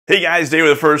Hey guys, Dave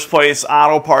with First Place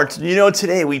Auto Parts. You know,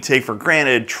 today we take for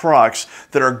granted trucks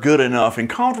that are good enough and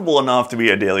comfortable enough to be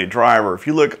a daily driver. If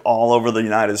you look all over the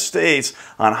United States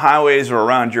on highways or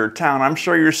around your town, I'm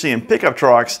sure you're seeing pickup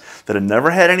trucks that have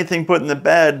never had anything put in the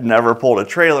bed, never pulled a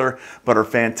trailer, but are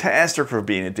fantastic for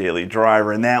being a daily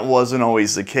driver, and that wasn't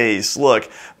always the case. Look,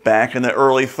 back in the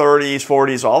early 30s,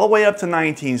 40s, all the way up to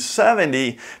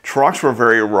 1970, trucks were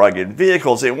very rugged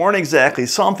vehicles. They weren't exactly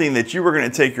something that you were going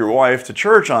to take your wife to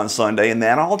church on Sunday, and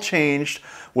that all changed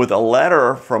with a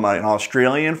letter from an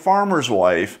Australian farmer's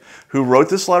wife who wrote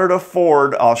this letter to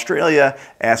Ford, Australia,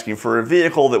 asking for a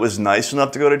vehicle that was nice enough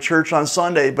to go to church on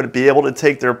Sunday, but be able to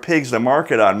take their pigs to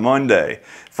market on Monday.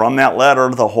 From that letter,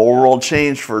 the whole world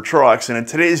changed for trucks, and in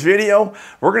today's video,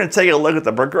 we're going to take a look at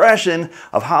the progression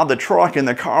of how the truck and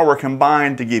the car were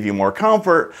combined to give you more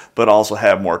comfort, but also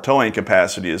have more towing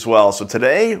capacity as well. So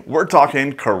today, we're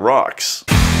talking carucks.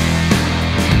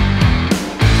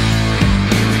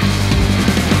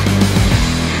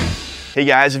 Hey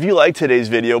guys, if you like today's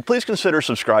video, please consider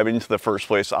subscribing to the First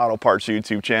Place Auto Parts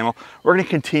YouTube channel. We're going to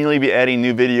continually be adding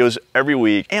new videos every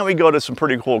week, and we go to some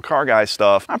pretty cool car guy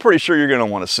stuff I'm pretty sure you're going to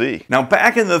want to see. Now,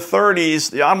 back in the 30s,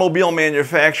 the automobile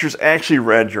manufacturers actually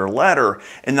read your letter,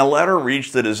 and the letter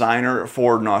reached the designer at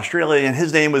Ford in Australia, and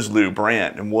his name was Lou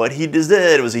Brandt. And what he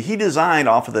did was he designed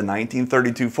off of the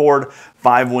 1932 Ford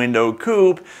 5-window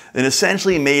coupe and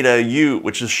essentially made a ute,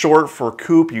 which is short for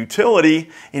coupe utility,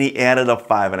 and he added a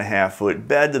 5.5-foot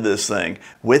bed to this thing.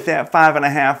 With that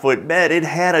 5.5-foot bed, it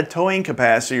had a towing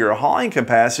capacity or a hauling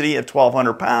capacity of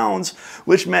 1,200 pounds,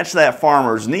 which matched that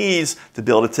farmer's needs to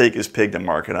be able to take his pig to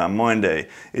market on Monday.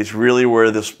 It's really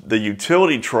where the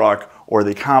utility truck or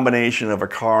the combination of a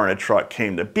car and a truck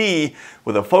came to be,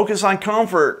 with a focus on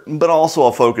comfort, but also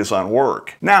a focus on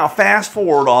work. Now, fast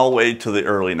forward all the way to the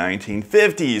early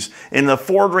 1950s, and the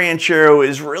Ford Ranchero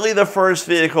is really the first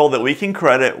vehicle that we can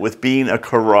credit with being a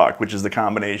caruck, which is the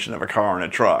combination of a car and a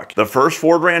truck. The first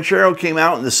Ford Ranchero came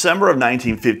out in December of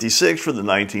 1956 for the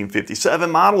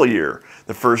 1957 model year.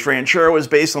 The first Ranchero was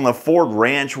based on the Ford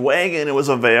Ranch Wagon. It was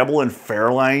available in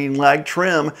Fairlane-like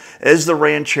trim as the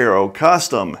Ranchero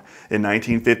Custom. In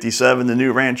 1957, the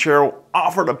new Ranchero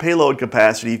offered a payload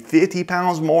capacity 50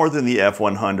 pounds more than the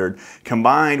F100,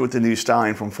 combined with the new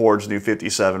styling from Ford's new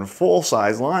 57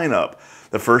 full-size lineup.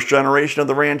 The first generation of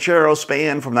the Ranchero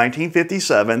spanned from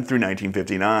 1957 through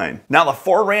 1959. Now, the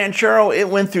Ford Ranchero, it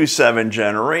went through 7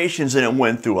 generations, and it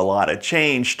went through a lot of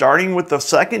change, starting with the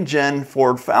second-gen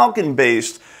Ford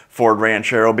Falcon-based Ford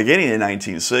Ranchero beginning in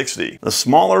 1960. The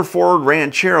smaller Ford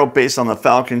Ranchero based on the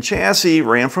Falcon chassis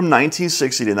ran from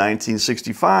 1960 to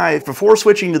 1965 before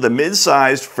switching to the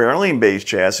mid-sized Fairlane-based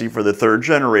chassis for the third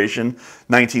generation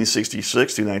 1966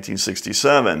 to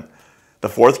 1967. The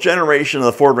fourth generation of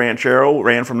the Ford Ranchero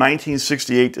ran from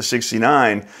 1968 to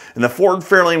 69, and the Ford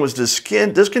Fairlane was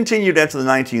discontinued after the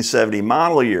 1970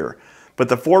 model year. But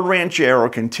the Ford Ranchero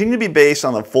continued to be based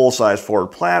on the full-size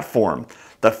Ford platform.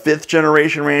 The Fifth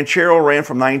Generation Ranchero ran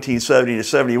from 1970 to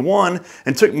 71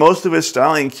 and took most of its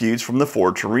styling cues from the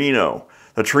Ford Torino.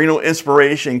 The Torino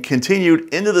inspiration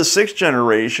continued into the Sixth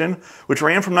Generation, which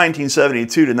ran from 1972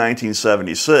 to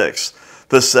 1976.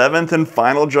 The seventh and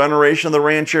final generation of the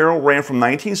Ranchero ran from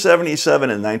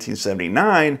 1977 and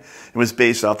 1979 and was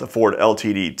based off the Ford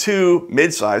LTD II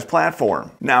mid-size platform.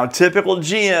 Now, typical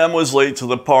GM was late to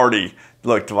the party.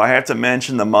 Look, do I have to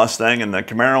mention the Mustang and the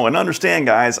Camino? And understand,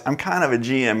 guys, I'm kind of a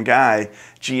GM guy.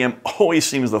 GM always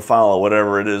seems to follow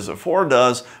whatever it is that Ford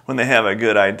does when they have a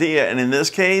good idea, and in this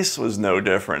case, was no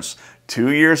difference. 2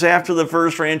 years after the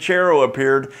first Ranchero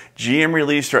appeared, GM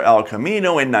released their El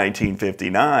Camino in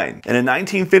 1959. And in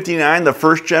 1959, the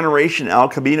first generation El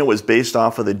Camino was based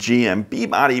off of the GM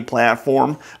B-body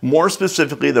platform, more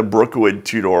specifically the Brookwood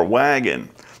two-door wagon.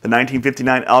 The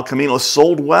 1959 El Camino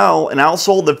sold well and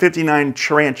outsold the 59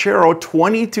 Ranchero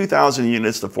 22,000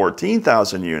 units to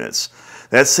 14,000 units.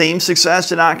 That same success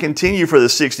did not continue for the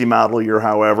 60 model year,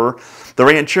 however. The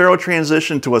Ranchero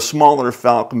transitioned to a smaller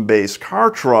Falcon-based car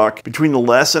truck. Between the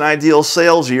less than ideal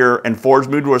sales year and Ford's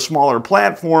move to a smaller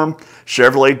platform,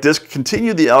 Chevrolet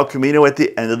discontinued the El Camino at the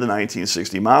end of the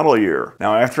 1960 model year.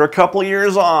 Now, after a couple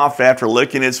years off, after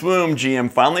licking its wound, GM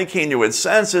finally came to its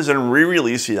senses and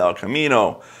re-released the El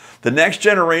Camino. The next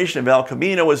generation of El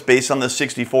Camino was based on the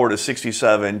 64 to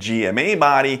 67 GMA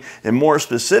body, and more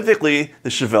specifically, the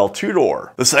Chevelle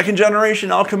two-door. The second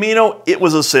generation El Camino, it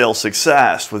was a sales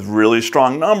success with really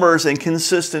strong numbers and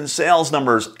consistent sales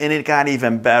numbers, and it got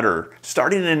even better.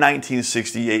 Starting in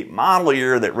 1968 model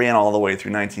year that ran all the way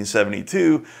through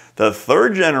 1972, the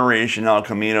third generation El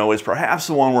Camino is perhaps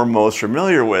the one we're most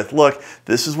familiar with. Look,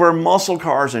 this is where muscle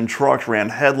cars and trucks ran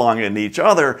headlong into each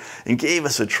other and gave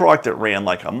us a truck that ran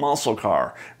like a muscle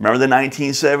car. Remember the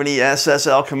 1970 SS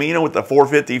El Camino with the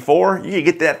 454? You could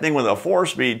get that thing with a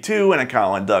 4-speed too and a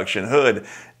cowl induction hood.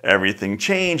 Everything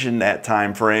changed in that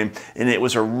time frame, and it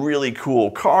was a really cool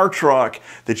car truck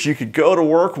that you could go to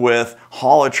work with,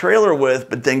 haul a trailer with,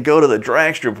 but then go to the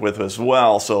drag strip with as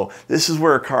well. So this is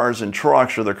where cars and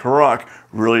trucks, or the caruck,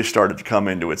 really started to come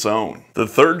into its own. The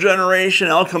third generation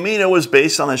El Camino was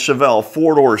based on the Chevelle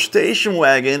 4-door station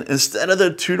wagon instead of the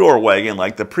 2-door wagon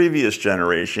like the previous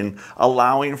generation,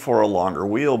 allowing for a longer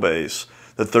wheelbase.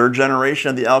 The third generation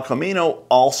of the El Camino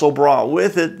also brought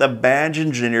with it the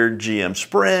badge-engineered GM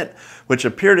Sprint, which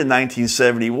appeared in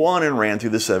 1971 and ran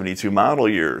through the 72 model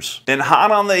years. And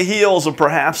hot on the heels of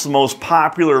perhaps the most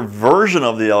popular version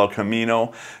of the El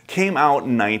Camino came out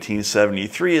in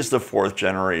 1973 as the fourth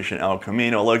generation El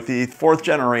Camino. Look, the fourth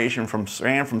generation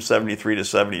ran from 73 to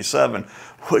 77,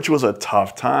 which was a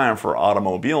tough time for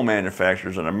automobile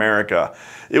manufacturers in America.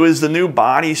 It was the new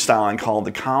body styling called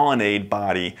the Colonnade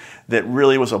body that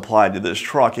really was applied to this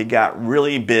truck. It got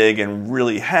really big and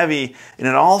really heavy, and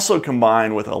it also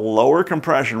combined with a lower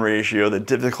compression ratio, the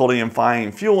difficulty in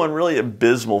finding fuel, and really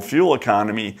abysmal fuel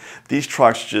economy. These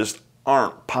trucks just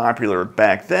aren't popular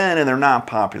back then, and they're not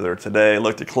popular today.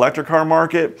 Look, the collector car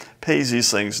market pays these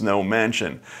things no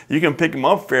mention. You can pick them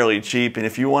up fairly cheap, and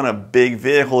if you want a big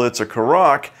vehicle, it's a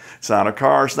caruck. It's not a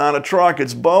car, it's not a truck,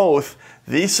 it's both.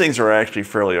 These things are actually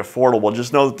fairly affordable.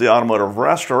 Just know that the automotive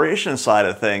restoration side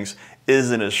of things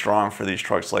isn't as strong for these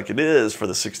trucks like it is for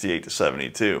the 68 to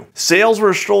 72. Sales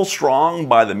were still strong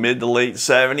by the mid to late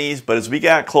 70s, but as we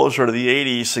got closer to the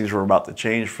 80s, things were about to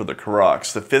change for the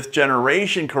carucks. The fifth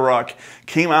generation caruck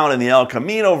came out in the El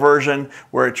Camino version,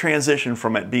 where it transitioned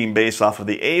from it being based off of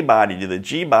the A body to the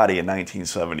G body in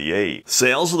 1978.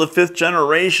 Sales of the fifth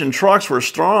generation trucks were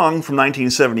strong from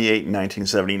 1978 and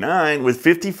 1979, with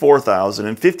 54,000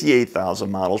 and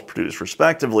 58,000 models produced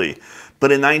respectively.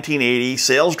 But in 1980,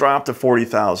 sales dropped to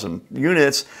 40,000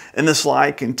 units, and the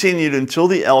slide continued until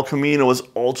the El Camino was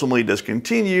ultimately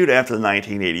discontinued after the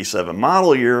 1987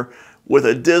 model year, with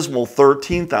a dismal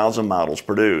 13,000 models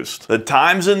produced. The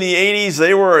times in the 80s,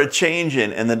 they were a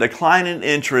changing, and the decline in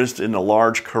interest in the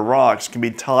large carucks can be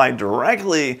tied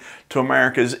directly to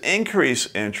America's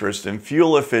increased interest in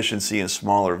fuel efficiency in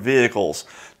smaller vehicles.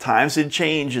 Times had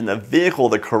changed, and the vehicle,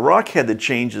 the caruck, had to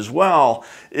change as well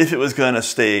if it was going to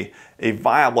stay a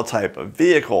viable type of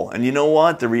vehicle. And you know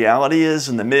what? The reality is,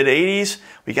 in the mid-80s,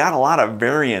 we got a lot of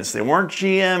variants. They weren't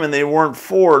GM and they weren't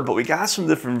Ford, but we got some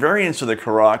different variants of the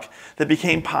caruck that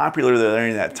became popular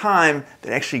during that time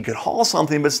that actually could haul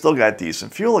something but still got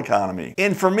decent fuel economy.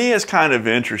 And for me, it's kind of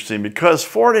interesting because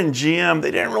Ford and GM,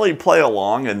 they didn't really play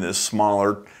along in this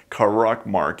smaller caruck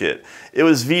market. It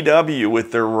was VW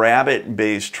with their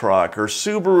Rabbit-based truck, or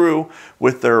Subaru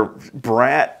with their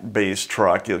Brat-based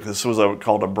truck. This was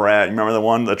called a Brat. You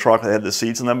remember the truck that had the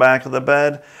seats in the back of the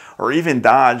bed? Or even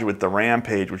Dodge with the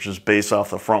Rampage, which is based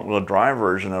off the front-wheel drive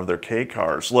version of their K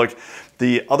cars. Look,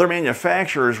 the other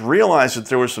manufacturers realized that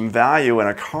there was some value in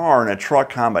a car and a truck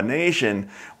combination,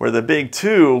 where the big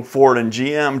two, Ford and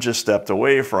GM, just stepped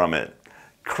away from it.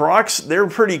 Carucks, they're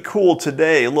pretty cool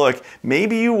today. Look,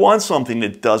 maybe you want something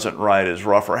that doesn't ride as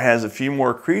rough or has a few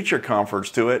more creature comforts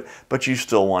to it, but you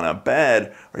still want a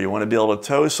bed, or you want to be able to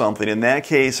tow something. In that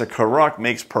case, a caruck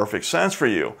makes perfect sense for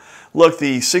you. Look,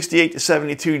 the 68 to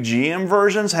 72 GM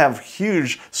versions have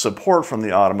huge support from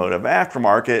the automotive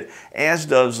aftermarket, as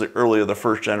does the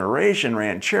first generation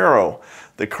Ranchero.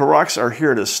 The carucks are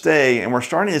here to stay, and we're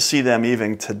starting to see them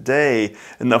even today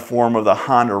in the form of the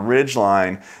Honda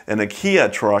Ridgeline and the Kia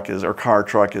truck, or car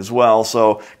truck as well.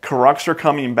 So carucks are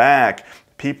coming back.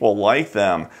 People like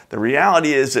them. The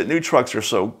reality is that new trucks are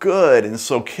so good and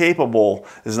so capable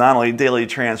as not only daily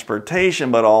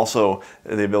transportation, but also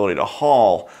the ability to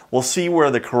haul. We'll see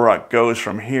where the caruck goes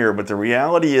from here, but the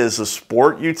reality is the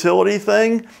sport utility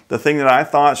thing, the thing that I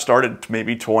thought started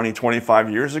maybe 20, 25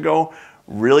 years ago,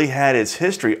 really had its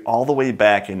history all the way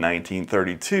back in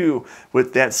 1932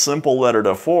 with that simple letter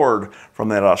to Ford from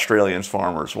that Australian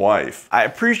farmer's wife. I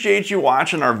appreciate you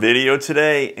watching our video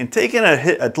today and taking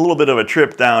a little bit of a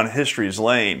trip down history's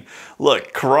lane.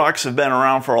 Look, carucks have been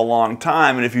around for a long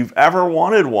time, and if you've ever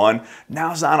wanted one,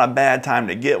 now's not a bad time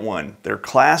to get one. They're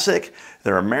classic,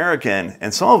 they're American,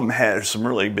 and some of them have some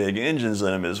really big engines in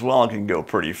them as well and can go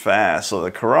pretty fast. So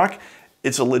the caruck,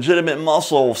 it's a legitimate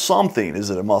muscle something. Is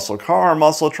it a muscle car or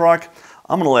muscle truck?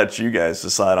 I'm gonna let you guys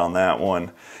decide on that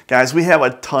one. Guys, we have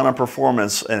a ton of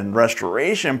performance and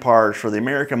restoration parts for the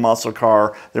American muscle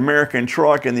car, the American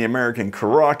truck, and the American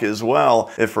caruck as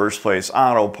well at First Place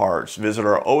Auto Parts. Visit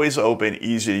our always open,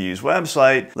 easy to use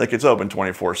website, like it's open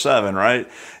 24/7, right?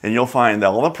 And you'll find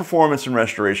all the performance and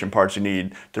restoration parts you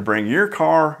need to bring your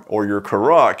car or your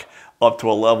caruck up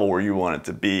to a level where you want it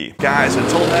to be. Guys,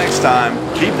 until next time,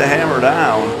 keep the hammer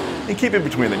down and keep it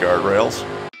between the guardrails.